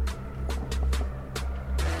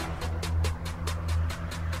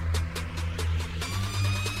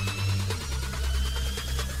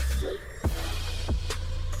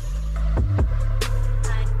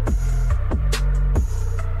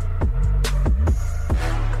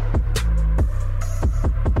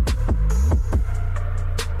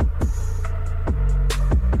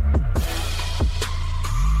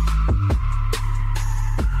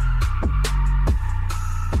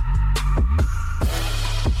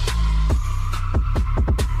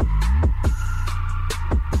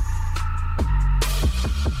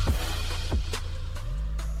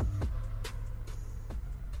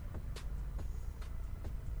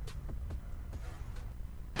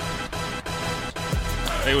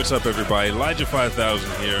 Hey, what's up, everybody? Elijah 5000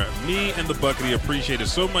 here. Me and the Buckety appreciate it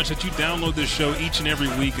so much that you download this show each and every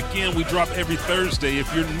week. Again, we drop every Thursday.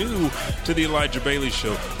 If you're new to the Elijah Bailey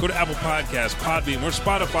Show, go to Apple Podcasts, Podbean, or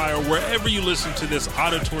Spotify, or wherever you listen to this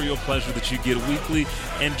auditorial pleasure that you get weekly,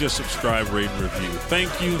 and just subscribe, rate, and review.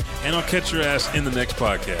 Thank you, and I'll catch your ass in the next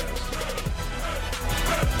podcast.